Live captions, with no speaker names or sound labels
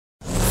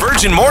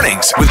Virgin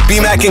Mornings with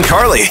BMAC and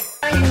Carly.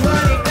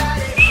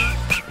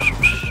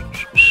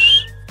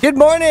 Good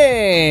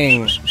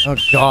morning. Oh,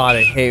 God,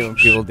 I hate when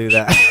people do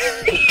that.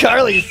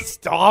 Carly,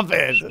 stop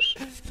it.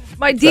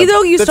 My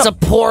Dido used That's to... a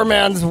poor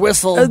man's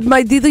whistle.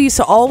 My Dido used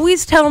to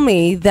always tell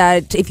me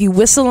that if you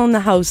whistle in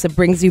the house, it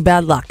brings you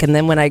bad luck. And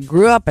then when I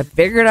grew up, I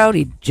figured out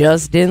he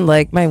just didn't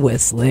like my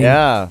whistling.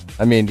 Yeah.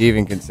 I mean, do you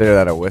even consider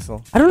that a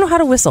whistle? I don't know how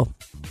to whistle.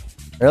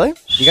 Really?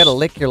 You got to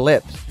lick your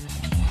lips.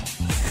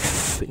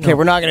 Okay,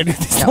 we're not going to do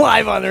this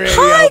live on the radio.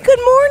 Hi, good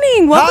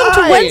morning. Welcome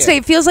Hi. to Wednesday.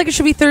 It feels like it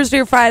should be Thursday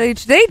or Friday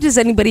today. Does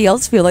anybody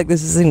else feel like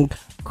this is an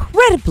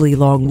incredibly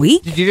long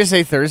week? Did you just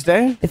say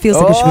Thursday? It feels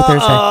like it should be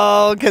Thursday.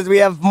 Oh, because we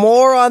have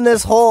more on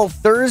this whole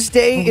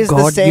Thursday is the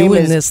God, same you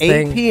and as this 8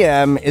 thing.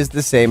 p.m. is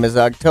the same as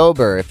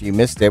October. If you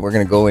missed it, we're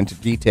going to go into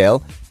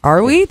detail.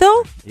 Are we,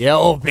 though? Yeah,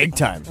 oh, big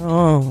time.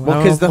 Oh,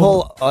 Well, because the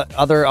whole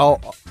other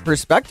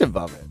perspective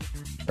of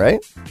it, right?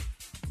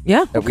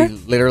 Yeah, That okay. we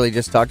literally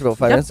just talked about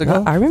 5 Yep, minutes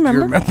ago. I remember.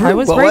 You remember? I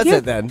was what right was here.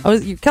 it then? I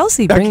was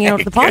Kelsey bringing out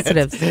the good.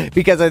 positives.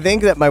 Because I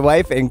think that my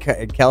wife and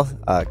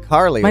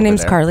Carly. My over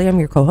name's there, Carly. I'm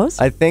your co-host.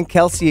 I think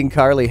Kelsey and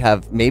Carly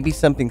have maybe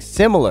something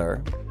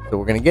similar. So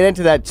we're going to get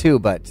into that too.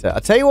 But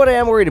I'll tell you what I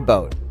am worried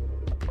about.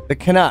 The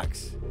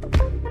Canucks.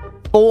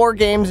 4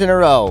 games in a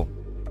row.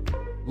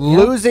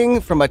 Losing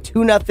from a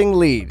 2-0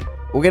 lead.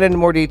 We'll get into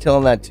more detail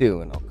on that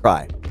too, and I'll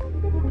cry.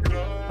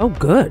 Oh,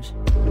 good.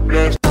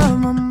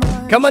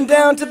 Come on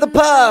down to the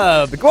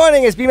pub. Good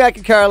morning, it's BMAC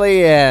and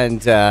Carly,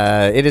 and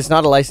it is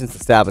not a licensed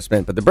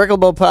establishment, but the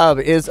Bricklebo Pub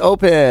is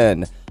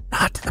open.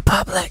 Not to the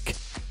public.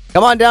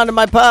 Come on down to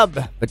my pub,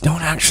 but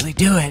don't actually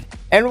do it.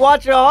 And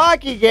watch a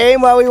hockey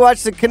game while we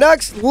watch the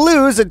Canucks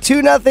lose a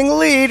 2-0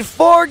 lead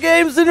 4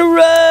 games in a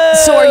row.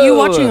 So are you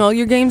watching all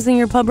your games in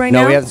your pub right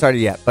now? No, we haven't started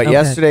yet. But Okay.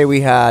 yesterday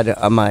we had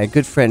my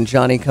good friend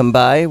Johnny come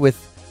by with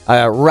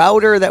a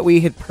router that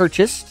we had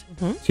purchased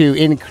to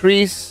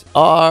increase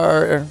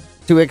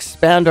to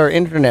expand our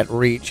internet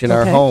reach in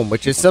our Okay. home,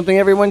 which is something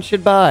everyone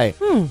should buy.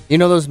 You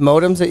know those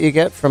modems that you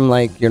get from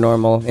like your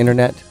normal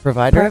internet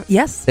provider?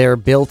 Yes. They're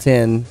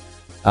built-in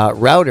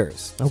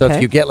routers. So if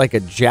Okay. you get like a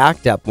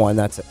jacked up one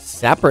that's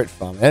separate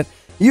from it,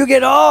 you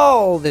get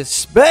all this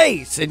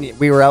space. And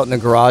we were out in the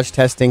garage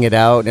testing it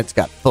out, and it's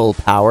got full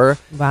power.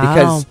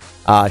 Wow.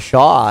 Because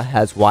Shaw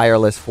has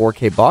wireless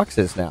 4K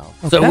boxes now.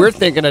 So Okay. we're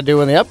thinking of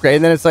doing the upgrade.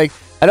 And then it's like,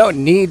 I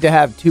don't need to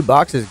have 2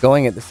 boxes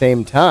going at the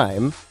same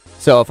time.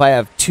 So if I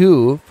have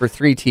 2 for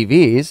 3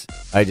 TVs,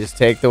 I just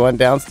take the one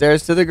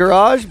downstairs to the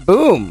garage.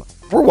 Boom.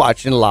 We're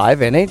watching live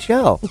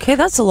NHL. Okay,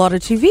 that's a lot of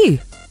TV.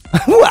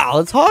 Wow,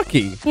 it's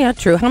hockey. Yeah,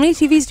 true. How many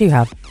TVs do you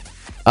have?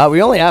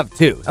 We only have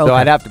 2, so Okay.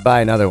 I'd have to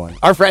buy another one.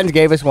 Our friends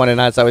gave us one,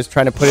 and as I was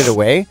trying to put it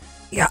away,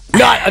 Yeah.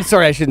 no, I'm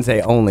sorry, I shouldn't say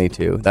only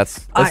 2.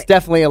 That's I-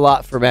 definitely a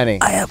lot for many.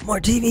 I have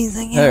more TVs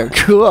than you.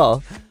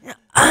 Cool.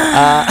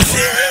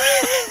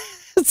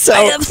 So,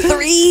 I have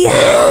 3.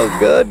 oh,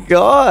 good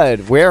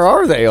God, where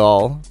are they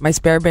all? My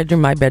spare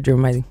bedroom, my bedroom,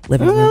 my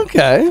living room.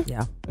 Okay.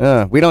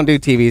 Yeah. We don't do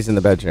TVs in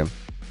the bedroom.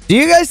 Do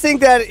you guys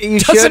think that you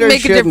should Doesn't or make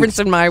a shouldn't difference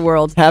in my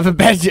world. have a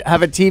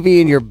TV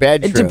in your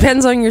bedroom? It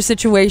depends on your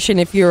situation.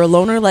 If you're a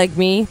loner like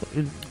me,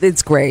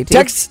 it's great.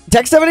 Text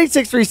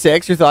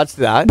 78636. Your thoughts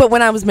to that? But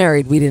when I was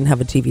married, we didn't have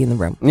a TV in the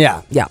room.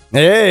 Yeah. Yeah.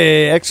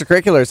 Hey,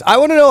 extracurriculars. I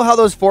want to know how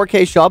those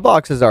 4K Shaw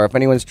boxes are, if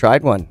anyone's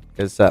tried one.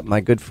 Because my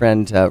good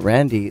friend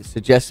Randy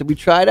suggested we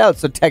try it out.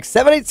 So text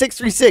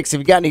 78636 if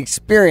you got any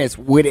experience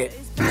with it.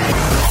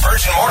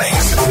 Virgin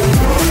Mornings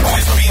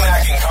with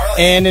BMAC and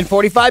Carly. And in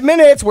 45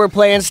 minutes, we're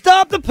playing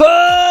Stop the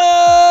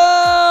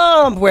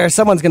Pump, where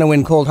someone's going to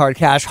win cold hard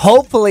cash.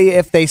 Hopefully,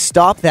 if they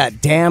stop that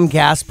damn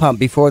gas pump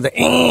before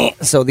the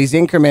so these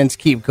increments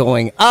keep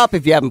going up.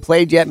 If you haven't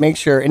played yet, make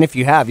sure, and if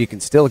you have, you can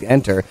still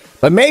enter.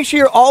 But make sure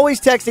you're always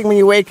texting when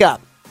you wake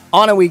up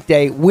on a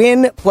weekday.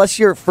 Win plus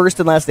your first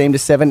and last name to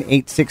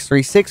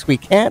 78636. We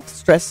can't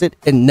stress it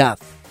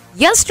enough.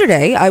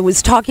 Yesterday, I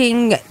was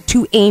talking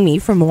to Amy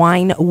from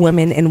Wine,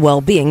 Women, and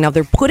Wellbeing. Now,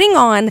 they're putting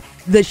on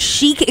the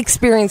Chic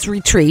Experience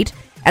Retreat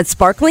at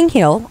Sparkling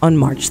Hill on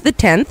March the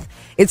 10th.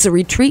 It's a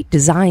retreat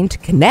designed to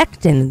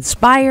connect and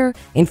inspire,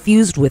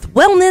 infused with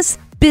wellness,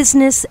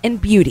 business,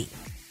 and beauty.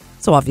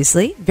 So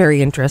obviously,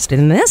 very interested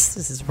in this.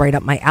 This is right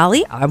up my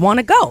alley. I want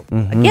to go.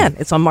 Again,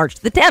 it's on March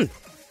the 10th.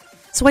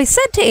 So I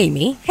said to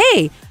Amy,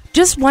 hey,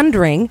 just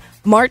wondering,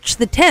 March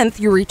the 10th,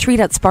 your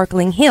retreat at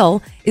Sparkling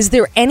Hill, is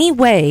there any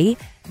way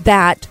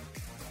that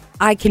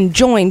I can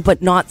join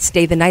but not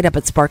stay the night up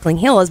at Sparkling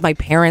Hill, as my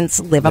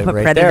parents live up at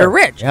right Predator there.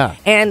 Ridge? Yeah.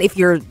 And if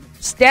you're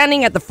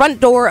standing at the front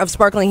door of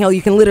Sparkling Hill,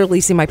 you can literally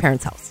see my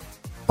parents' house.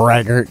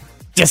 Braggart.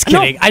 Just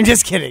No. kidding. I'm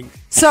just kidding.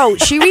 So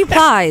she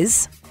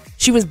replies,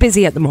 she was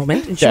busy at the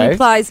moment, and she Okay.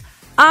 replies,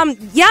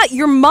 yeah,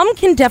 your mom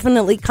can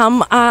definitely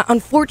come.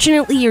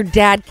 Unfortunately, your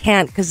dad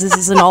can't because this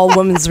is an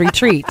all-women's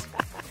retreat.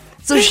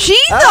 So she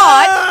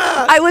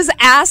thought I was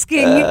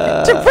asking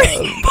to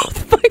bring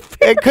both my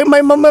Could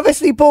my mom have a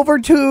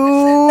sleepover too?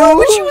 No,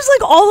 but she was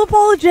like all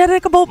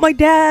apologetic about my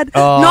dad.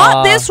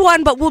 Not this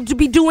one, but we'll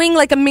be doing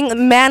like a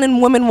man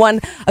and woman one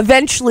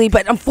eventually.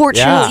 But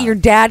unfortunately, your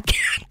dad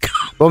can't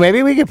come. Well,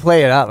 maybe we could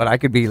play it up, and I'll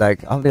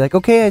be like,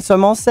 okay, so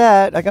I'm all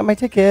set. I got my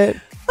ticket.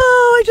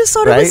 Oh, I just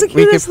thought it was the cutest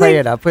We could play thing.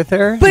 it up with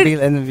her, But-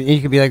 and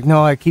you could be like,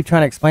 no, I keep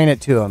trying to explain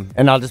it to him,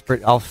 and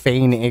I'll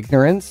feign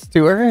ignorance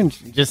to her, and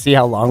just see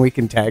how long we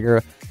can tag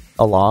her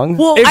along.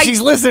 Well, if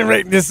she's listening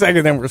right this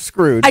second, then we're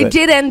screwed. I but-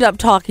 did end up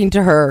talking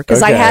to her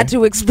because I Okay. had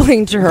to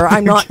explain to her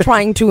I'm not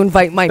trying to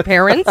invite my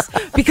parents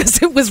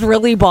because it was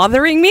really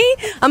bothering me.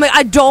 I'm like,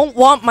 I don't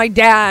want my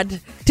dad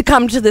to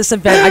come to this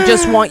event. I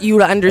just want you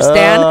to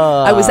understand.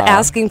 I was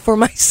asking for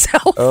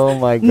myself. Oh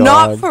my God.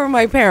 Not for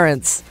my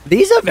parents.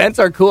 These events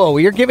are cool.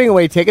 We are giving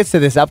away tickets to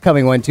this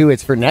upcoming one, too.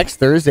 It's for next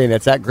Thursday, and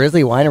it's at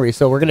Grizzly Winery.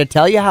 So we're going to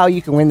tell you how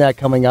you can win that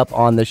coming up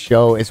on the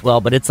show as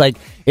well. But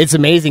it's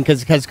amazing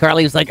because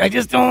Carly was like, I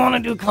just don't want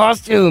to do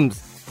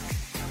costumes.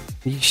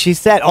 She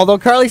said, although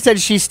Carly said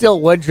she still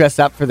would dress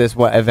up for this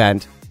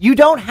event. You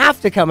don't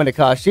have to come in a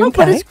costume,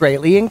 but Okay. it's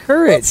greatly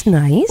encouraged. That's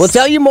nice. We'll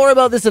tell you more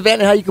about this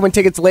event and how you can win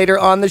tickets later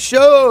on the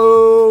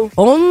show.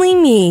 Only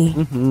me,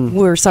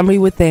 where somebody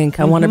would think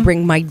I want to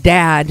bring my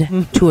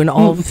dad to an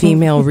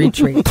all-female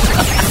retreat.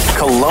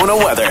 Kelowna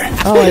weather.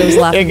 Oh, I was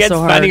laughing It gets so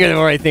hard. funnier the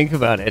more I think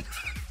about it.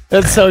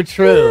 That's so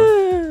true.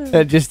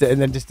 And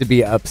then just to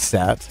be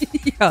upset.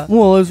 Yeah.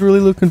 Well, I was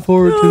really looking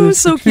forward Oh, it was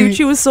so cute.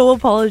 She was so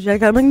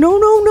apologetic. I'm like, no,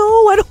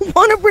 I don't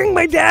want to bring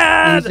my I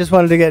dad. just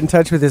wanted to get in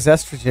touch with his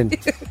estrogen.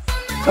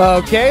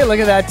 Okay, look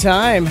at that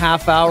time.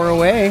 Half hour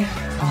away.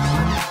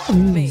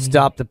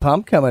 Stop the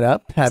pump coming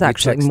up. It's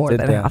actually more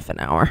than half an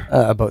hour.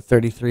 About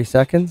 33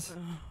 seconds.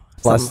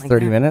 Plus Something like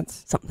 30 that.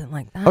 minutes. Something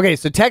like that. Okay,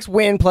 so text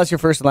WIN plus your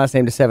first and last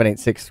name to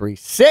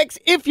 78636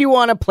 if you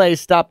want to play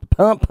Stop the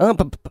Pump.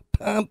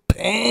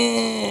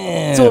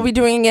 So we'll be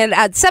doing it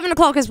at 7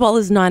 o'clock as well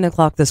as 9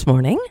 o'clock this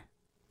morning.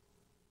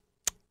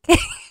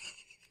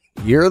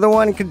 You're the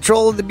one in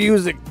control of the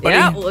music, buddy.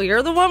 Yeah, well,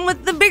 you're the one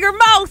with the bigger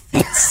mouth.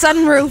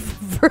 Sunroof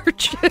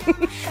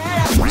Virgin.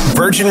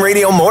 Virgin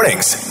Radio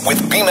Mornings with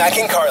BMAC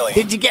and Carly.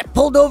 Did you get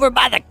pulled over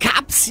by the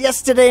cops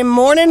yesterday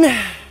morning?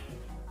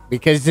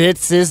 Because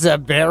this is a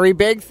very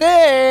big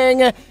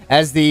thing.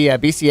 As the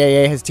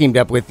BCAA has teamed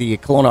up with the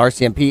Kelowna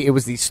RCMP, it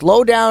was the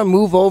Slow Down,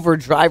 Move Over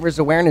Drivers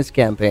Awareness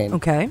Campaign.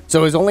 Okay.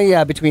 So it was only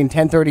between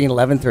 10:30 and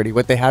 11:30.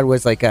 What they had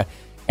was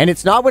and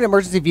it's not when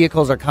emergency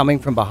vehicles are coming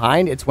from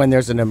behind. It's when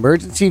there's an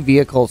emergency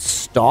vehicle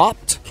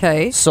stopped.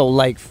 Okay. So,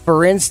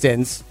 for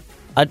instance,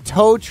 a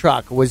tow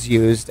truck was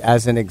used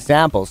as an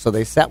example. So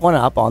they set one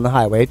up on the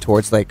highway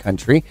towards Lake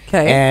Country.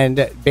 Okay.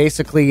 And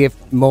basically, if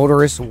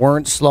motorists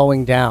weren't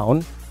slowing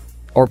down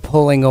or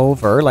pulling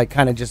over,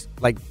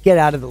 get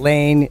out of the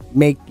lane,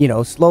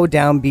 slow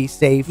down, be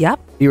safe, Yep.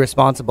 be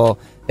responsible,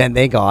 then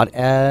they got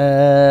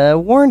a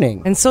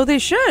warning. And so they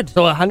should.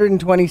 So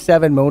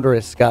 127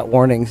 motorists got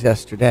warnings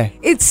yesterday.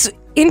 It's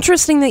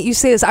interesting that you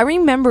say this. I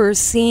remember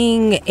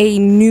seeing a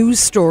news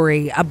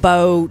story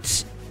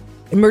about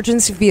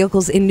emergency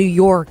vehicles in New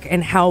York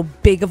and how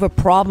big of a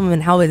problem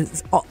and how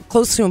it's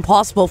close to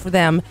impossible for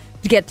them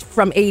to get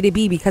from A to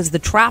B because the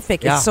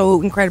traffic Yeah. is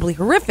so incredibly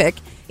horrific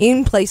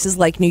in places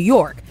like New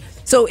York.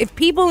 So if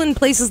people in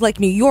places like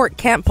New York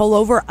can't pull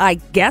over, I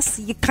guess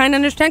you kind of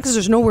understand because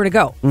there's nowhere to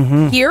go.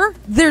 Here,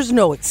 there's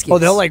no excuse. Oh,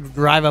 they'll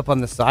drive up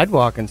on the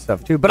sidewalk and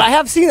stuff too. But I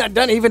have seen that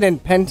done even in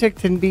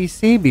Penticton,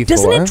 BC before.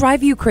 Doesn't it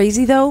drive you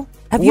crazy though?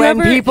 Have you when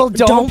ever people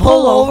don't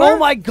pull over? Oh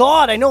my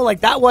God! I know,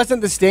 that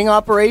wasn't the sting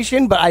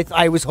operation, but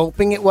I was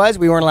hoping it was.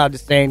 We weren't allowed to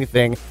say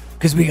anything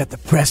because we got the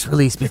press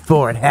release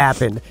before it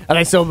happened, and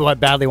I so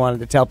badly wanted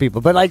to tell people.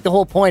 But the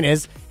whole point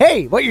is,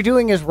 hey, what you're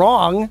doing is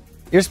wrong.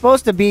 You're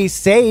supposed to be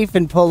safe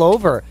and pull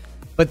over.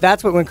 But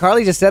that's when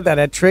Carly just said that,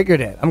 it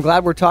triggered it. I'm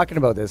glad we're talking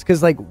about this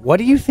because, what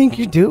do you think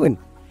you're doing?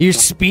 You're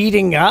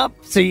speeding up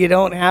so you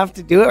don't have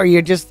to do it, or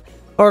you're just,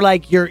 or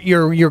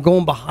you're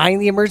going behind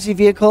the emergency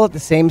vehicle at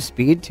the same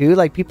speed too.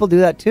 People do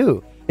that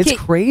too. It's Okay,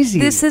 crazy.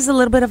 This is a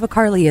little bit of a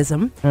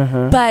Carlyism,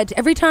 but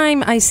every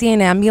time I see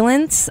an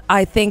ambulance,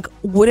 I think,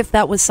 what if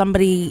that was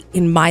somebody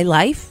in my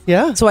life?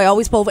 Yeah. So I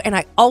always pull over, and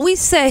I always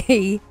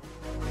say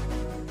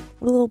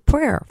a little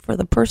prayer for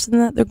the person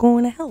that they're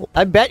going to help.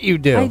 I bet you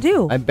do. I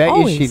do. I bet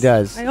Always. you she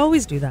does. I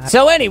always do that.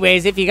 So,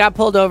 anyways, if you got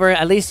pulled over,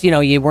 at least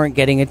you weren't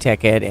getting a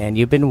ticket and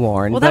you've been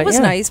warned. Well, that But, was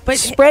nice, but-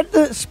 spread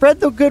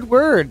the good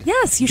word.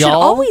 Yes, you should Y'all.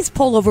 always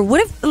pull over.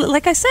 What if,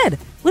 like I said,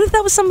 what if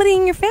that was somebody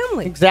in your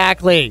family?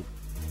 Exactly.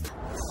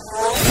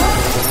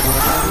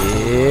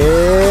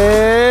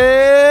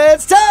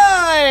 It's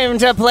time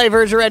to play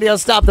Virgin Radio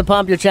Stop the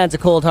Pump, your chance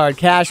of cold hard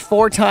cash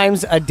 4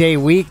 times a day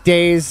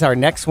weekdays. Our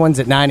next one's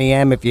at 9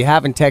 a.m. If you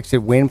haven't texted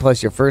WIN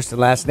plus your first and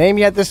last name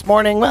yet this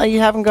morning, well, you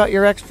haven't got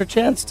your extra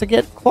chance to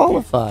get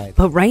qualified.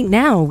 But right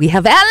now, we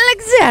have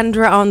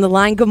Alexandra on the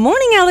line. Good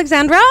morning,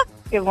 Alexandra.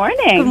 Good morning.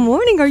 Good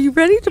morning. Are you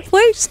ready to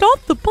play Stop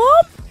the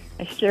Pump?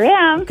 I sure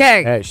am.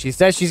 Okay. She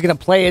says she's going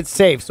to play it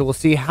safe, so we'll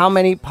see how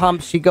many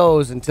pumps she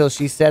goes until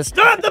she says,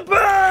 Stop the pump!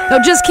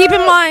 Now, just keep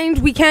in mind,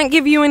 we can't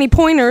give you any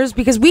pointers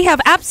because we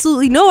have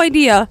absolutely no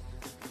idea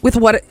with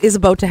what is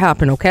about to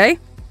happen, okay?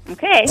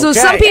 Okay. So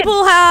some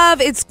people have,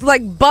 it's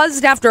like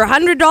buzzed after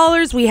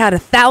 $100. We had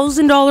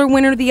 $1,000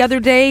 winner the other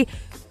day.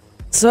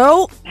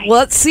 So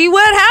let's see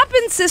what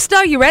happens,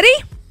 sister. You ready?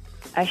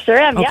 I sure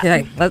am, yeah.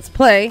 Okay, let's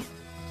play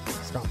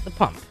Stop the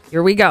Pump.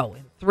 Here we go.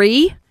 In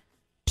 3,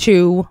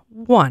 2,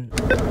 1.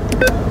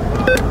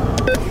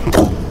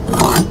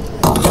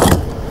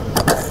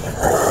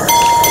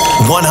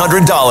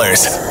 $100.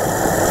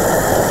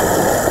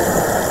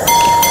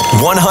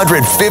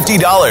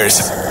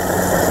 $150.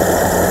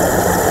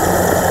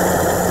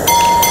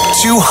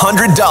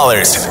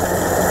 $200.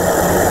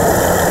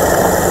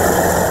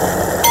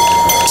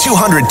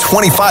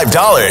 $225.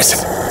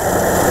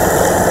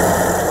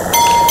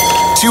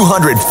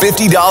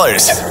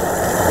 $250.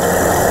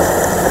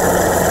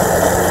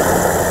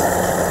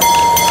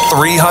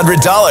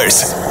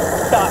 $300.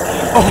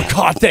 Oh,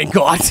 God, thank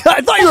God.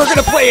 I thought you were going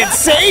to play it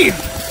safe.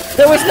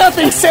 There was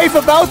nothing safe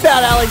about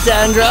that,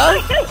 Alexandra.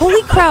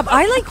 Holy crap,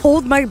 I like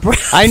hold my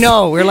breath. I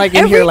know. We're like in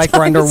Every here like we're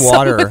time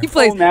underwater. somebody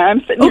plays. Oh, man,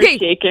 I'm sitting Okay.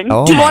 here shaking.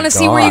 Oh, Do you my want to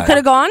see where you God. could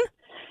have gone?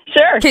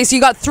 Sure. Okay, so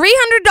you got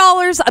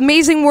 $300.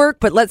 Amazing work,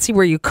 but let's see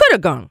where you could have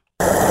gone.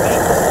 Oh,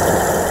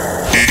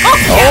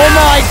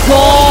 my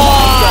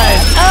God.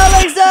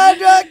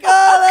 Alexandra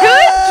Collins.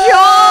 Good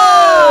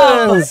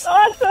job.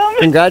 Awesome.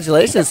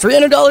 Congratulations.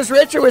 $300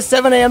 richer with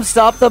 7 a.m.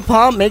 Stop the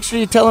Pump. Make sure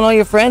you're telling all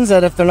your friends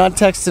that if they're not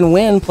texting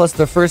win plus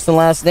their first and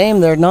last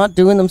name, they're not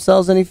doing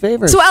themselves any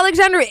favors. So,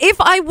 Alexandra,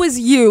 if I was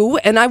you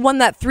and I won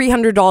that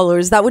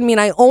 $300, that would mean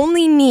I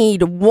only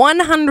need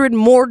 $100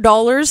 more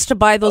to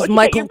buy those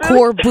Michael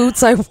your Kors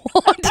boots I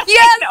want.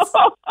 Yes.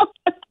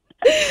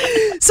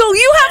 So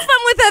you have fun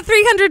with that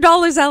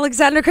 $300,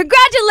 Alexandra.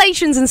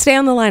 Congratulations, and stay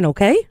on the line,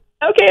 okay?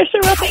 Okay, I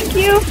sure will. Thank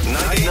you.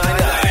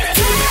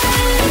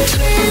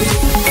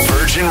 99.9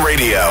 Virgin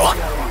Radio.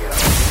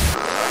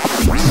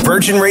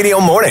 Virgin Radio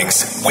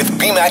Mornings with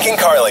BMAC and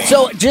Carly.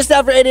 So just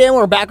after 8 a.m.,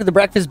 we're back with the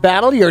breakfast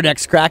battle. Your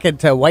next crack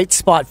at White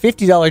Spot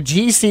 $50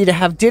 GC to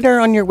have dinner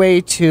on your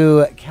way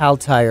to Cal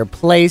Tire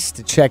Place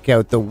to check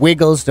out the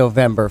Wiggles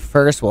November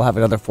 1st. We'll have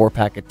another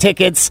 4-pack of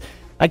tickets.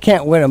 I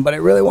can't win them, but I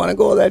really want to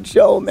go to that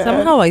show, man.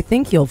 Somehow I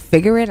think you'll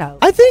figure it out.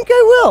 I think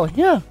I will,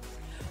 yeah.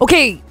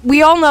 Okay,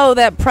 we all know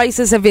that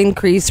prices have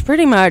increased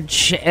pretty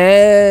much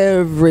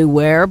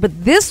everywhere, but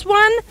this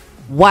one,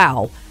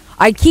 wow.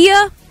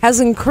 IKEA has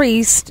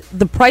increased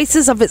the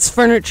prices of its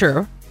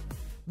furniture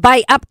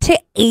by up to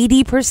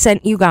 80%,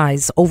 you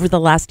guys, over the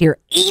last year.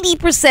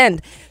 80%!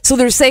 So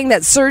they're saying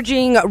that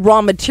surging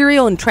raw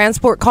material and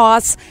transport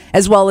costs,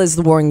 as well as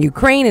the war in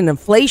Ukraine and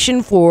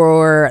inflation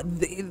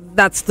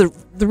that's the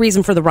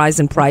reason for the rise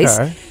in price.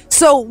 Okay.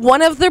 So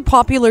one of their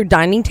popular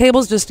dining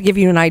tables, just to give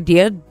you an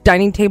idea,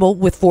 dining table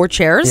with 4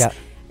 chairs,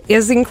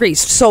 is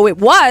increased. So it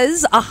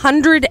was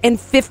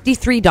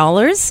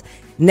 $153,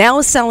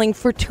 now selling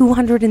for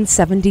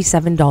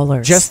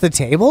 $277. Just the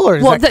table, or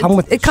does that come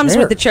with the it comes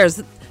with the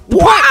chairs.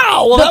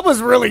 Wow! Well, that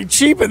was really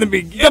cheap in the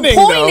beginning,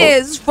 The point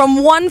is from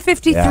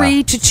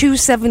 $153 to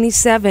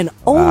 $277.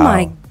 Oh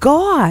my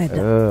God!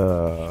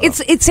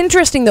 It's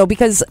interesting though,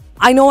 because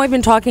I know I've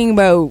been talking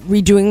about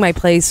redoing my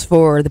place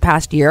for the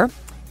past year.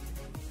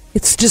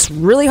 It's just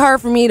really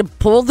hard for me to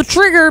pull the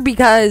trigger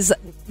because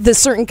the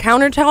certain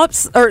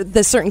countertops or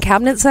the certain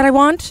cabinets that I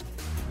want,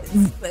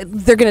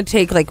 they're going to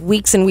take like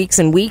weeks and weeks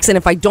and weeks. And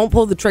if I don't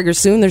pull the trigger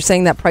soon, they're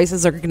saying that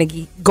prices are going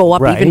to go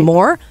up even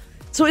more.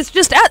 So it's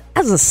just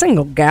as a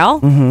single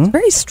gal, it's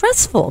very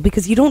stressful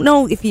because you don't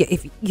know if you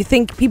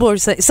think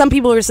some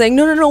people are saying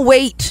no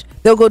wait,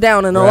 they'll go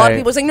down, and a lot of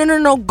people are saying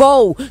no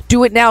go,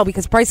 do it now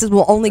because prices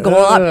will only go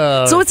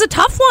up. So it's a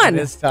tough one.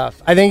 It is tough.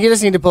 I think you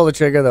just need to pull the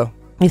trigger though.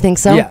 You think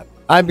so? Yeah,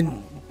 I've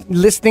been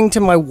listening to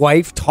my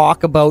wife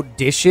talk about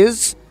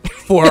dishes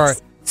for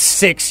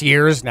 6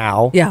 years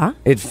now. Yeah.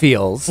 It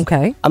feels.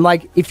 Okay. I'm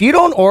like, if you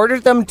don't order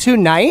them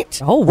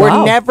tonight, Oh, wow.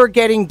 we're never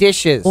getting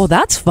dishes. Well,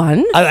 that's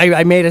fun.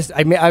 I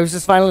was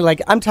just finally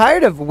like, I'm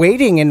tired of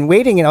waiting. And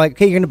I'm like,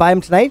 okay, you're going to buy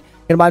them tonight?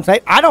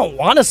 I don't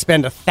want to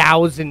spend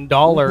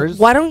 $1,000.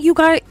 Why don't you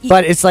guys?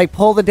 But it's like,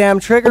 pull the damn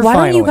trigger. Why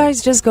finally. don't you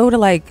guys just go to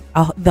like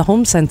the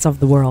Home Sense of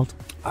the world?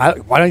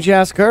 Why don't you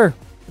ask her?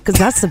 Because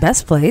that's the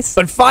best place.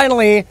 But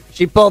finally,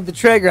 she pulled the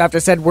trigger after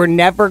said, we're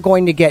never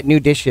going to get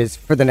new dishes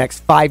for the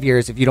next 5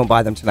 years if you don't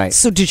buy them tonight.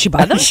 So did she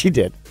buy them? She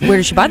did. Where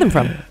did she buy them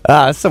from?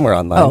 Somewhere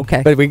online. Oh,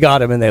 okay. But we got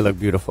them and they look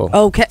beautiful.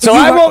 Okay. So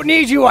I won't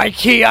need you,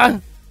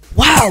 IKEA.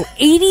 Wow,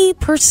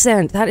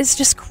 80%. That is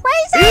just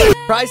crazy.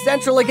 Prize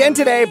Central again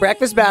today.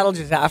 Breakfast battle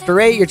just after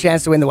 8. Your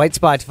chance to win the White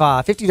Spot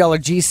 $50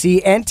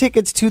 GC and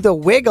tickets to the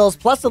Wiggles.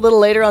 Plus, a little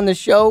later on the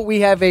show, we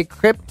have a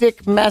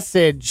cryptic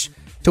message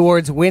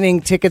towards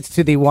winning tickets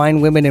to the Wine,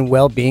 Women, and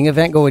Well-Being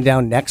event going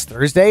down next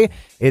Thursday.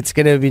 It's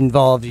going to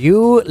involve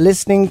you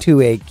listening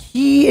to a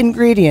key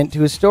ingredient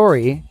to a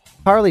story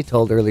Harley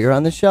told earlier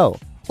on the show.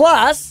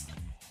 Plus,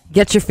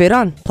 get your fit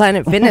on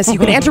Planet Fitness. You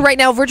can enter right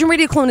now,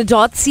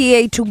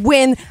 virginradioclona.ca, to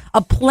win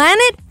a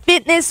Planet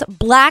Fitness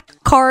Black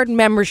Card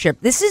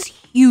membership. This is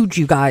huge,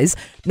 you guys.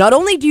 Not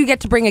only do you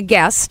get to bring a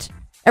guest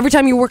every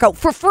time you work out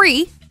for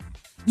free,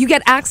 you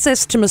get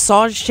access to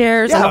massage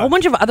chairs and a Yeah. whole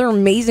bunch of other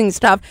amazing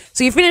stuff.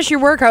 So you finish your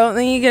workout, and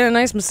then you get a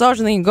nice massage,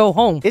 and then you go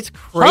home. It's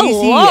crazy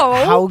Hello?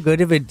 how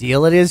good of a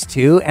deal it is,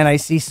 too. And I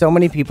see so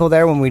many people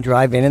there when we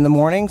drive in the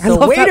morning. So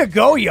love way that- to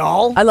go,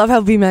 y'all. I love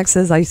how BMAX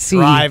says, I see.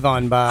 Drive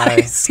on by.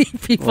 I see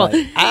people.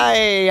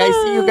 Hi, I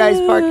see you guys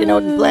parking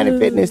out in Planet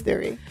Fitness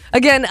Theory.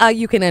 Again,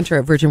 you can enter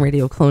at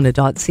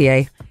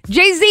virginradioclona.ca.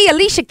 Jay-Z,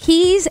 Alicia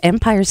Keys,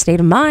 Empire State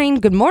of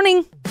Mind. Good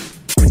morning.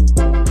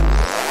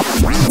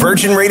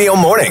 Virgin Radio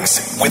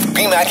Mornings with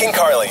BMAC and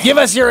Carly. Give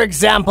us your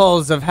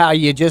examples of how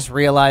you just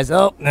realize,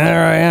 oh,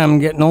 there I am,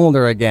 getting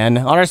older again.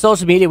 On our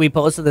social media, we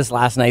posted this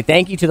last night.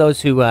 Thank you to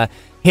those who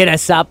hit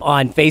us up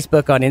on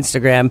Facebook, on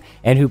Instagram,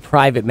 and who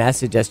private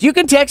messaged us. You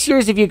can text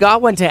yours if you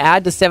got one to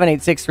add to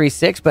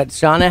 78636, but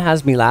Shauna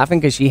has me laughing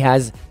because she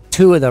has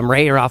two of them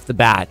right here off the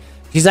bat.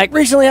 She's like,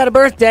 recently had a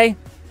birthday.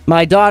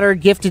 My daughter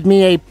gifted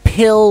me a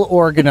pill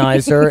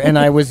organizer, and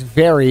I was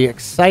very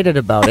excited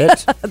about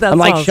it. I'm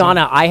like, awesome.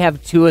 Shauna, I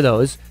have two of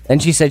those.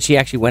 And she said she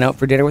actually went out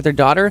for dinner with her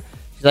daughter.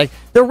 She's like,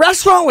 the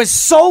restaurant was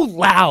so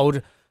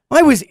loud,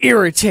 I was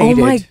irritated.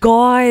 Oh my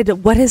God,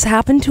 what has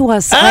happened to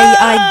us?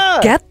 Ah!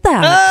 I get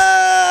that.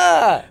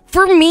 Ah!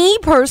 For me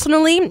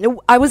personally,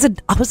 I was a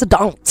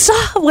dancer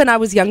when I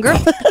was younger.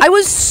 I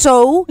was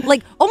so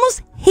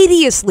almost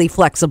hideously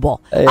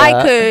flexible.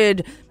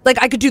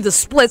 I could do the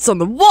splits on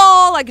the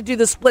wall. I could do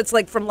the splits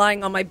from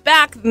lying on my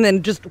back and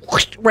then just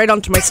whoosh, right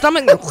onto my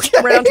stomach, and then whoosh,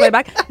 right onto my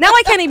back. Now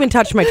I can't even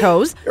touch my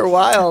toes. You're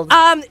wild.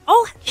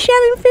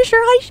 Shannon Fisher.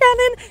 Hi,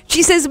 Shannon.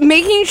 She says,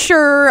 making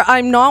sure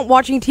I'm not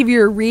watching TV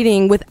or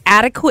reading with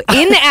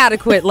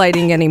inadequate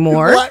lighting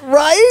anymore. What,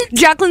 right?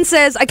 Jacqueline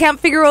says, I can't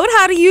figure out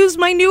how to use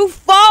my new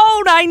phone.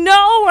 I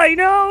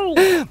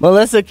know.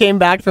 Melissa came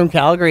back from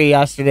Calgary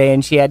yesterday,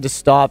 and she had to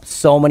stop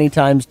so many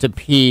times to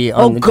pee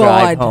on Oh, the God.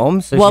 drive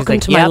home. So Welcome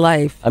she's like, to my "Yep,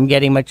 life." I'm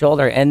getting much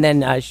older. And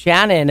then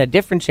Shannon, a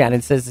different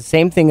Shannon, says the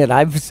same thing that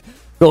I've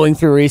going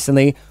through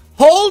recently.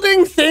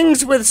 Holding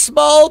things with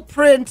small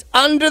print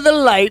under the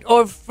light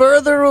or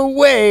further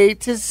away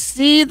to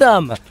see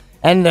them.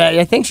 And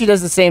I think she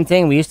does the same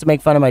thing. We used to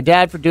make fun of my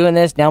dad for doing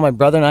this. Now my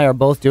brother and I are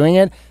both doing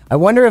it. I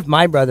wonder if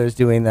my brother's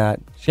doing that.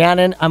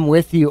 Shannon, I'm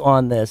with you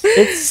on this.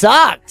 It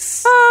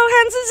sucks.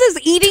 Oh, Hanson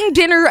says, eating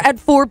dinner at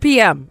 4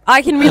 p.m.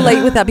 I can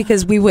relate with that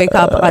because we wake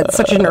up at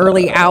such an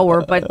early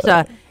hour.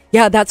 But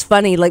yeah, that's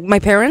funny. Like my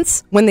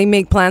parents, when they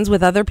make plans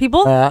with other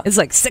people, it's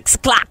like 6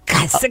 o'clock,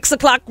 6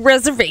 o'clock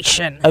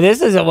reservation.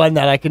 This is a one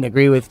that I can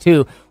agree with,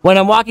 too. When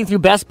I'm walking through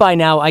Best Buy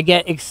now, I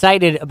get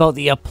excited about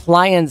the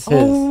appliances.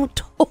 Oh,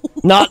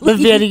 totally. Not the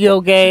video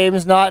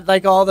games, not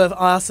like all the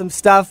awesome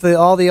stuff,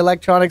 all the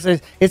electronics.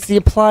 It's the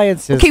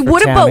appliances. Okay, for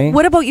what Tammy.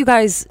 about you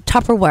guys?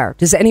 Tupperware.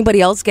 Does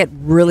anybody else get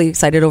really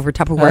excited over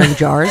Tupperware and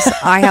jars?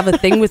 I have a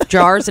thing with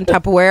jars and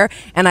Tupperware,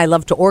 and I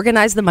love to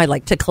organize them. I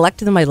like to collect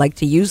them. I like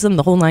to use them,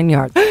 the whole 9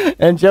 yards.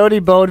 And Jody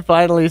Bode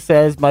finally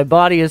says, my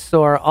body is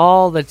sore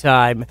all the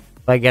time.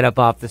 If I get up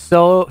off the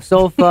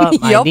sofa,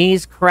 my Yep.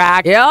 knees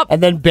crack. Yep.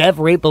 And then Bev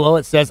right below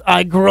it says,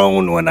 I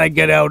groan when I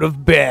get out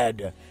of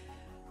bed.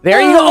 There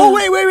you go. Oh,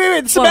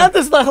 wait.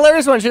 Samantha's the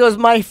hilarious one. She goes,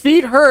 my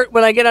feet hurt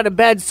when I get out of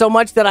bed so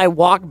much that I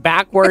walk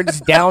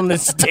backwards down the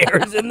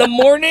stairs in the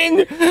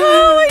morning.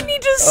 Oh, I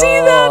need to see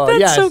that. That's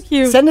yes. so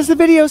cute. Send us the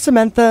video,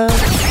 Samantha.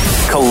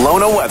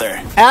 Kelowna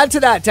weather. Add to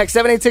that, text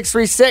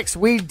 78636.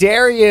 We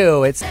dare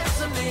you. It's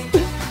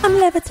I'm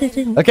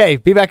levitating. okay.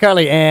 Be back,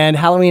 Carly. And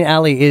Halloween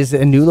Alley is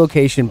a new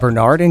location.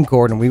 Bernard and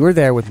Gordon. We were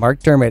there with Mark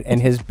Dermott and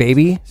his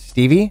baby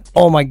Stevie.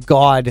 Oh my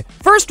God.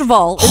 First of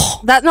all, is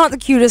that not the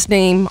cutest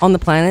name on the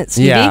planet,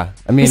 Stevie? Yeah.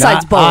 I mean,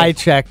 besides Bo. I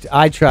checked.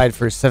 I tried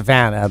for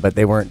Savannah, but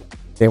they weren't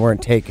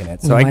taking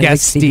it. So No, I I like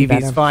guess Stevie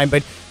Stevie's better. fine.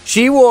 But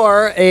she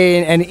wore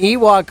an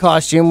Ewok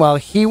costume while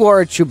he wore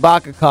a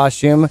Chewbacca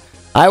costume.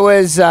 I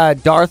was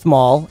Darth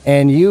Maul,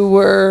 and you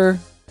were.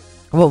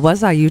 What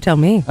was I? You tell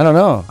me. I don't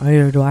know.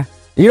 Either do I.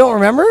 You don't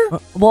remember?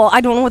 Well,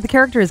 I don't know what the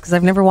character is because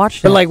I've never watched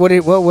it. But like, what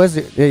was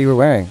it that you were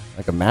wearing?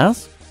 Like a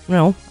mask?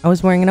 No, I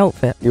was wearing an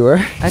outfit. You were?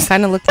 I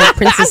kind of looked like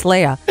Princess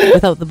Leia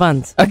without the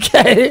buns.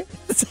 Okay.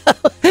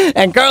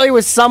 And Carly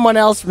was someone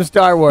else from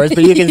Star Wars,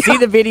 but you can see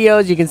the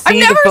videos, you can see I've the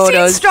never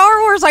photos. seen Star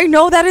Wars. I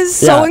know that is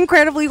so Yeah.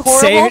 incredibly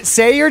horrible.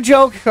 Say your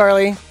joke,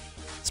 Carly.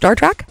 Star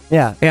Trek?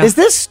 Yeah. Yeah. Is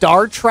this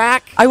Star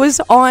Trek? I was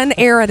on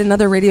air at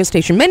another radio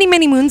station many,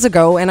 many moons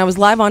ago, and I was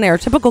live on air.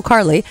 Typical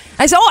Carly.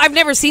 I said, I've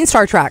never seen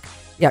Star Trek.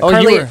 Yeah, Oh, you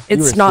Carly, were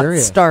it's not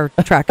serious. Star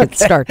Trek.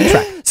 It's Star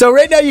Trek. So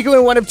right now you can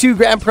win one of 2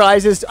 grand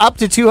prizes, up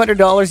to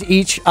 $200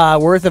 each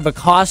worth of a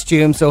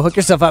costume. So hook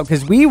yourself up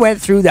because we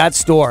went through that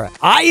store.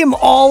 I am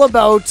all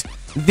about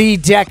the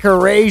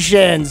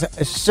decorations.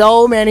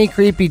 So many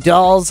creepy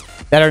dolls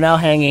that are now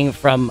hanging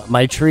from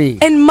my tree.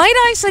 And might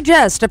I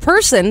suggest a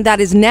person that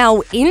is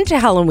now into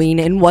Halloween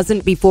and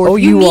wasn't before? Oh,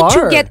 if you you need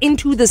are. to get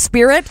into the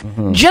spirit.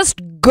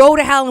 Just go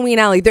to Halloween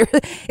Alley.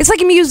 It's like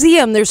a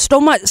museum. There's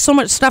so much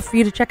stuff for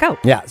you to check out.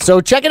 Yeah,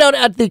 so check it out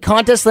at the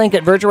contest link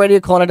at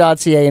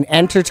virginradioclona.ca and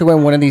enter to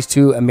win one of these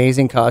 2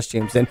 amazing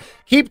costumes. And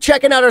keep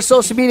checking out our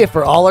social media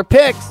for all our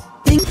picks.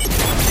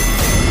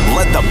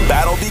 let the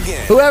battle begin.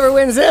 Whoever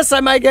wins this, I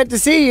might get to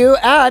see you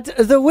at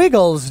the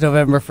Wiggles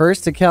November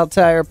 1st at Cal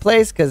Tire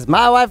Place because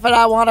my wife and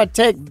I want to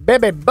take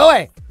baby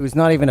boy, who's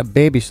not even a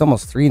baby. She's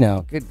almost 3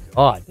 now. Good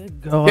God.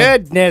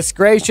 Goodness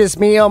gracious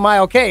me, oh my.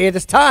 Okay, it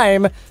is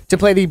time to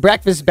play the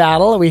breakfast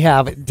battle. We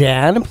have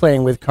Dan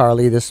playing with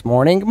Carly this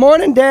morning. Good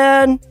morning,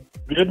 Dan.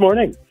 Good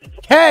morning.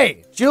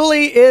 Hey,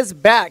 Julie is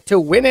back to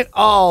win it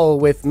all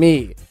with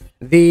me.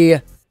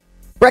 The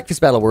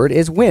breakfast battle word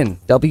is win.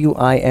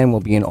 W-I-N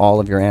will be in all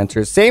of your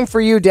answers. Same for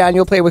you, Dan.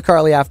 You'll play with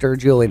Carly after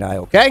Julie and I,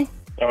 okay?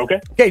 Okay.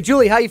 Okay,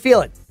 Julie, how you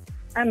feeling?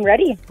 I'm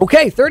ready.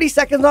 Okay, 30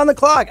 seconds on the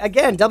clock.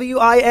 Again,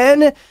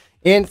 W-I-N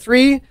in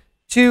 3,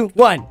 2,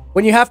 1.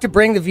 When you have to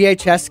bring the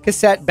VHS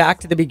cassette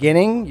back to the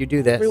beginning, you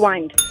do this.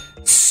 Rewind.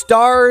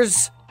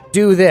 Stars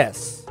do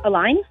this.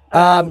 Align.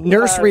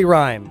 Nursery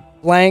rhyme.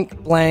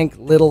 Blank, blank,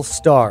 little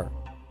star.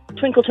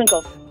 Twinkle,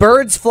 twinkle.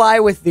 Birds fly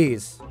with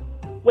these.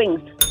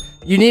 Wings.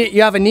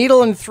 You have a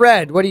needle and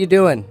thread. What are you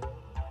doing?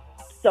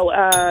 So,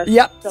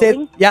 Yep.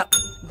 sewing. Yep.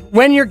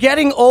 When you're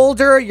getting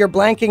older, you're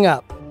blanking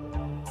up.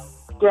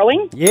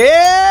 Growing.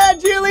 Yeah,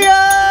 Julia!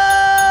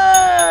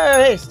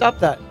 Hey, stop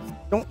that.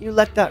 Don't you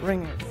let that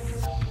ring.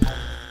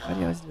 Why do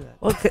you always do that?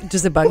 Well,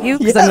 does it bug you?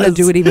 Because I'm going to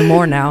do it even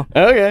more now.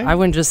 Okay. I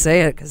wouldn't just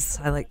say it because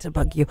I like to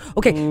bug you.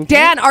 Okay,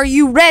 Dan, are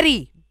you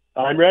ready?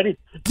 I'm ready.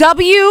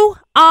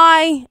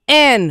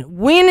 W-I-N.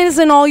 Win is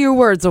in all your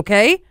words,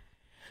 okay?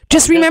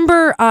 Just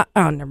remember,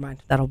 never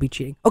mind. That'll be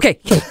cheating. Okay,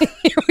 here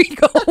we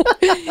go.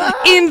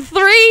 In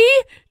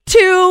 3,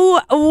 2,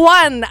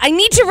 1. I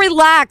need to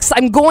relax.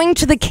 I'm going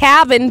to the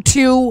cabin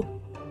to...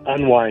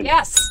 Unwind.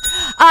 Yes.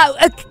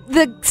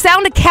 The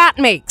sound a cat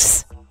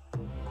makes.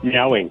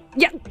 Meowing.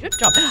 Yeah, good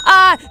job.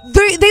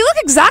 They look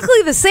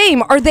exactly the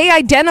same. Are they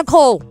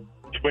identical?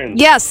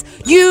 Twins. Yes.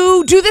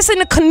 You do this in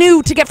a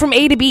canoe to get from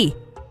A to B.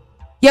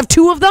 You have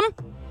 2 of them?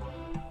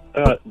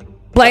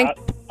 Blank.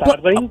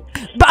 Paddling.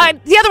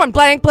 The other one,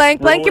 blank,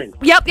 blank, blank. Rowing.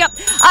 Yep.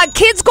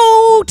 Kids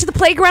go to the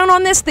playground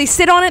on this. They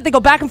sit on it. They go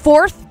back and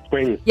forth.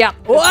 Swing.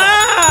 Yep.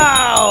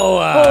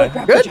 Wow!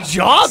 Good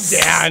job,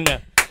 Dan.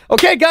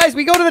 Okay, guys,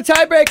 we go to the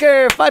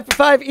tiebreaker. 5 for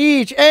 5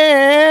 each,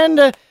 and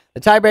the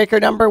tiebreaker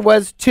number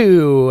was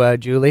 2.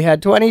 Julie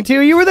had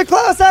 22. You were the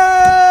closest.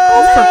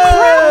 Oh, for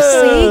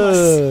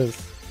crap's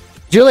sakes.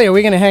 Julie, are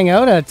we going to hang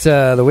out at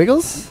the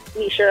Wiggles?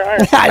 We sure are.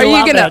 Are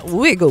you going to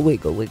wiggle,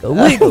 wiggle, wiggle,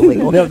 wiggle,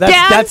 wiggle? No,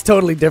 Dan, that's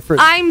totally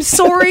different. I'm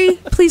sorry.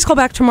 Please call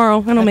back tomorrow,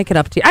 and I'll make it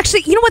up to you.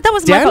 Actually, you know what? That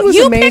was my Dan fault. was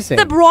You amazing.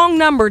 picked the wrong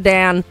number,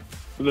 Dan.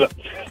 Look.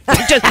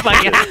 Just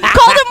fucking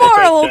call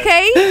tomorrow,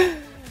 okay?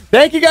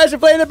 Thank you guys for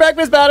playing the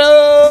breakfast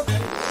battle.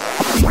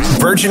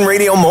 Virgin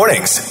Radio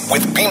Mornings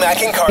with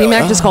BMAC and Carly.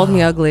 B-Mac just called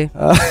me ugly.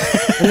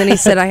 And then he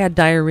said I had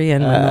diarrhea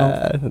in my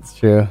mouth. That's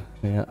true.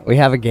 Yeah, we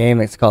have a game.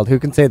 It's called Who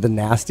Can Say the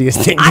Nastiest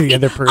Thing to the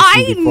Other Person.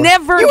 I before.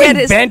 never You get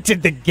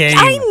invented the game.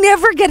 I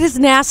never get as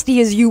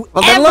nasty as you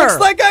Well, ever. that looks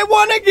like I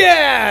won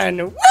again.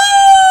 Woo!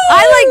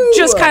 I like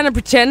just kind of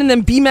pretend, and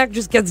then B-Mac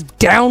just gets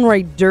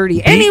downright dirty.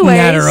 Beating Anyways,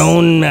 at her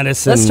own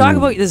medicine. let's talk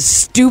about this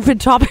stupid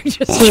topic.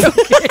 Just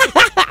joking.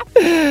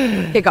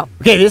 Okay, go.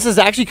 Okay, this is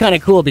actually kind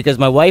of cool because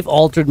my wife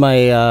altered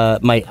my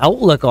my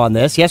outlook on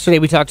this. Yesterday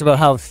we talked about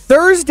how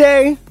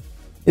Thursday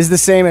is the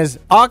same as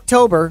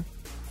October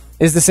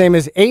is the same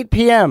as 8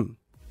 p.m.,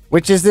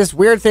 which is this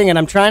weird thing, and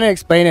I'm trying to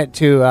explain it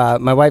to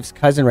my wife's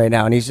cousin right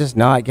now, and he's just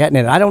not getting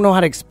it. I don't know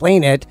how to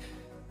explain it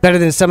better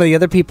than some of the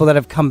other people that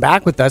have come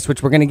back with us,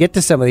 which we're going to get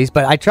to some of these,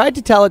 but I tried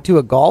to tell it to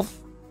a golf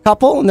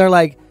couple, and they're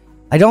like,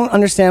 I don't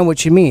understand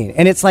what you mean.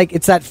 And it's like,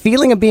 it's that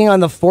feeling of being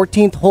on the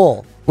 14th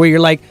hole, where you're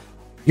like,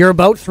 you're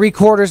about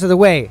 3/4 of the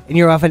way, and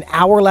you have an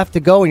hour left to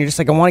go, and you're just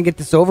like, I want to get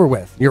this over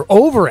with. You're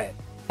over it.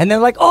 And they're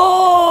like,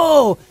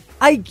 oh,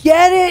 I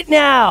get it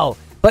now.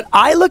 But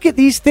I look at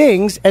these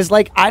things as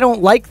like, I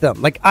don't like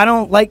them. Like, I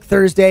don't like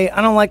Thursday.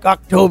 I don't like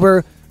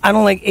October. I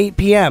don't like 8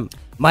 p.m.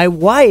 My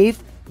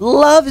wife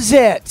loves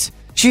it.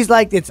 She's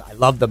like, I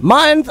love the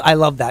month. I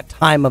love that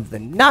time of the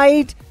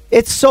night.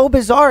 It's so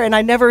bizarre. And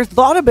I never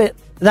thought of it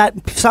that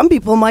some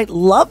people might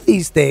love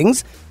these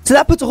things. So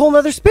that puts a whole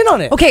other spin on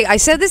it. Okay, I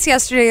said this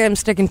yesterday. I'm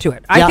sticking to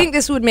it. I Yeah. think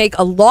this would make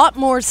a lot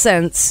more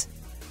sense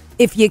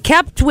if you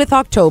kept with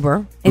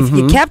October, if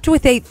you kept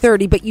with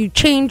 8:30, but you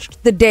changed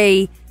the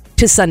day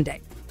to Sunday.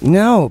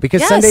 No,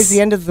 because Yes. Sunday's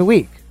the end of the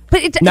week.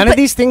 But None of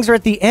these things are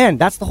at the end.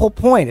 That's the whole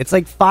point. It's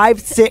like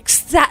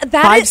 5/6, That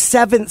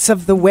 5/7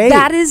 of the way.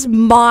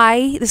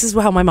 This is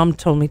how my mom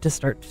told me to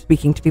start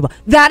speaking to people.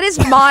 That is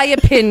my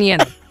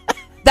opinion.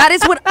 That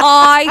is what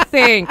I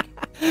think.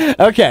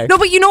 Okay. No,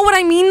 but you know what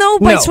I mean, though?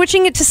 By No.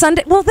 switching it to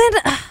Sunday. Well, then,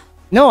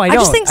 No, I don't.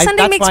 just think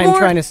Sunday that's makes what more- I'm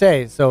trying to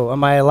say. So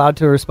am I allowed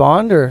to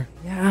respond or?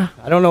 yeah.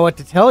 I don't know what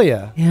to tell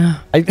you. Yeah.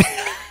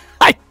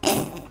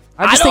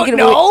 I don't think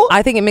know.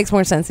 I think it makes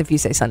more sense if you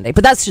say Sunday,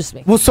 but that's just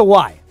me. Well, so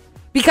why?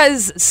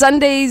 Because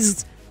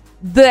Sunday's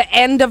the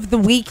end of the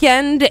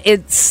weekend.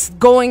 It's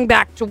going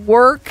back to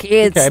work.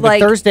 It's Okay, but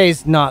like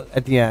Thursday's not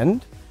at the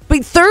end.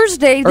 but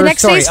Thursday, the Or,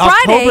 next sorry, day's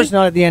Friday. October's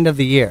not at the end of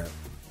the year.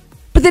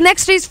 But the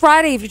next day's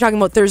Friday if you're talking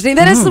about Thursday.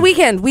 Then it's the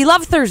weekend. We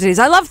love Thursdays.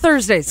 I love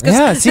Thursdays. 'Cause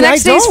Yeah, see, the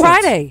next I day's don't.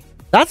 Friday.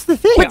 That's the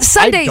thing. But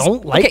Sundays. I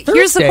don't like Thursday.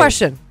 Here's the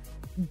question: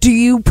 do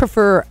you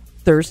prefer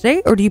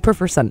Thursday or do you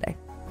prefer Sunday?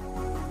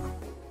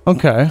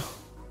 Okay.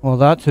 Well,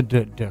 that's a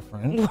bit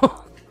different.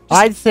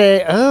 I'd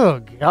say, oh,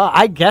 God.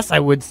 I guess I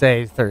would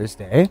say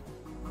Thursday.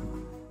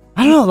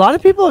 I don't know. A lot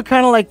of people are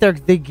kind of like,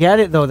 they get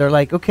it, though. They're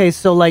like, okay,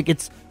 so like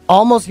it's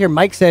almost here.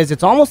 Mike says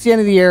it's almost the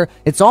end of the year.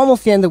 It's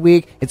almost the end of the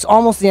week. It's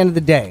almost the end of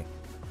the day.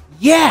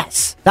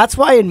 Yes. That's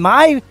why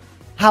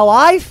how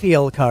I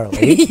feel,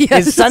 Carly,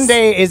 Yes. is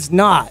Sunday is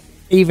not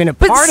even a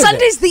But part of it.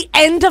 Sunday's the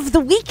end of the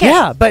weekend.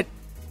 Yeah, but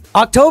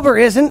October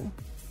isn't.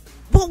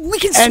 Well, we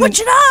can And switch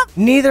it up.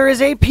 Neither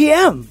is 8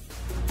 p.m.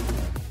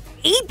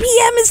 8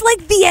 p.m. is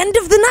like the end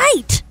of the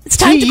night. It's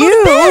time to go you,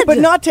 to bed. but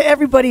not to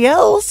everybody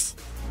else.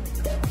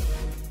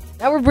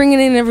 Now we're bringing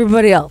in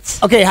everybody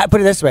else. Okay,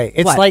 put it this way.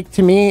 It's What? like,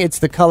 to me, it's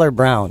the color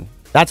brown.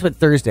 That's what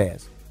Thursday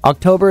is.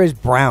 October is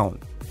brown.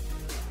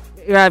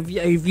 Have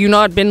you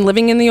not been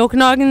living in the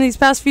Okanagan these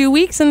past few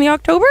weeks in the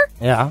October?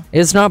 Yeah.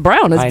 It's not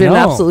brown. It's I been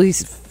know. absolutely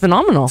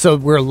phenomenal. So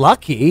we're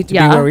lucky to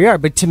Yeah. be where we are.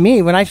 But to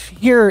me, when I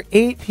hear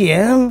 8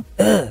 p.m.,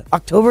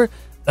 October,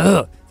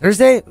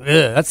 Thursday,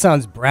 that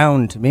sounds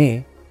brown to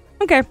me.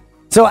 Okay.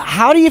 So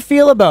how do you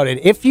feel about it?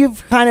 If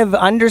you've kind of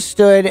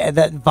understood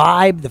that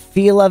vibe, the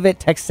feel of it,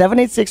 text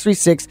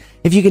 78636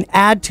 if you can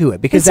add to it.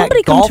 Can Because that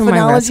somebody come golf to my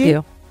analogy,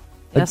 rescue?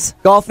 Yes.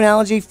 golf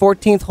analogy,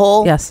 14th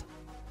hole, Yes.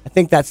 I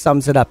think that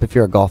sums it up if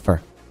you're a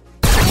golfer.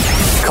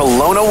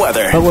 Kelowna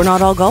weather. But we're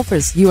not all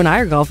golfers. You and I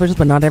are golfers,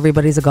 but not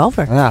everybody's a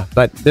golfer. Yeah,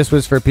 but this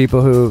was for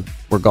people who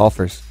were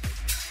golfers.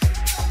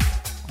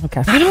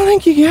 Okay. I don't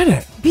think you get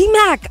it.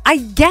 B-Mac, I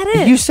get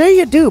it. You say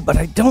you do, but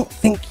I don't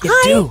think you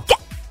do.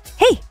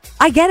 Hey,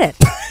 I get it.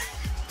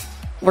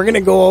 We're going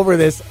to go over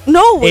this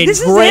No, in this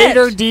is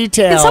greater it.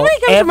 detail Can somebody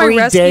come to my every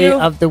rescue? day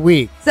of the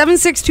week.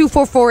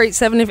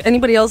 7624487 if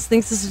anybody else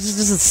thinks this is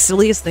just the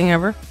silliest thing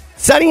ever.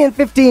 Sunny and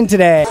 15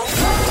 today.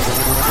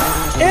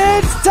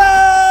 It's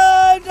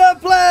time to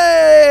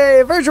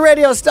play Virgin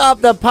Radio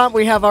Stop the Pump.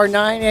 We have our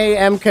 9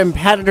 a.m.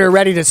 competitor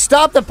ready to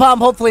stop the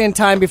pump, hopefully in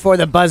time before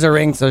the buzzer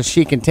rings so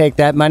she can take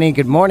that money.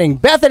 Good morning,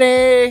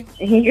 Bethany.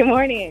 Good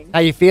morning. How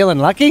you feeling?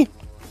 Lucky?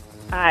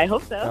 I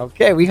hope so.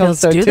 Okay, we hope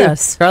Let's so do too.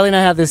 this. Carly and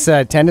I have this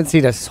tendency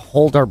to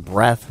hold our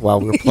breath while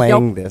we're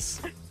playing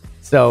this.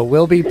 So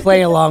we'll be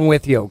playing along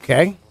with you,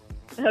 okay?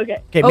 Okay.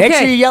 Okay, make Okay.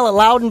 sure you yell it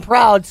loud and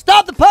proud.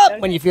 Stop the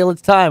pump when you feel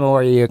it's time,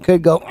 or you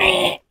could go.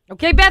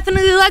 Okay,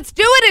 Bethany, let's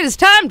do it. It is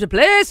time to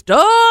play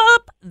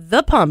Stop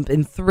the Pump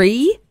in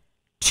 3,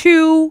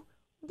 2,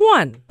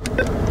 1.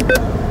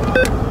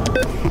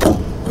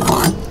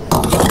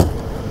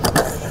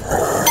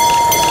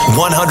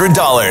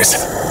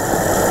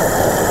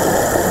 $100.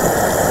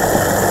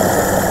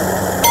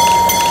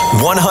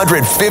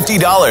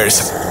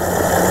 $150.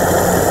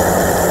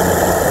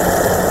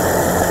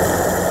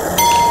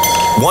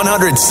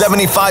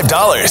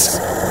 $175.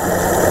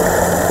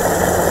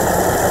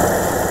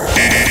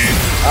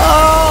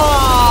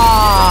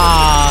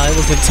 Oh, it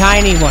was a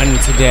tiny one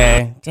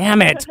today.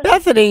 Damn it.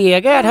 Bethany, you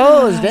got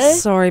hosed, eh?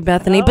 Sorry,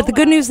 Bethany, but the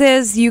good news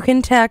is you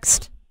can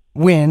text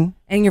Win.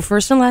 and your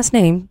first and last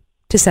name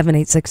to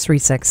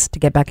 78636 to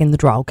get back in the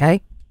draw,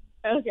 okay?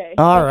 Okay.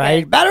 All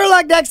right. Better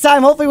luck next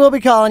time. Hopefully we'll be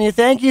calling you.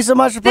 Thank you so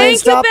much for playing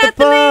Thank you, Stop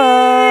the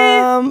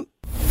Pump.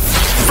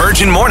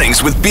 Virgin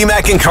Mornings with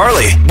BMAC and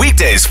Carly.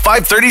 Weekdays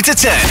 5:30 to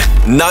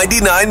 10.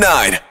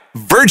 99.9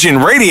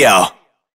 Virgin Radio.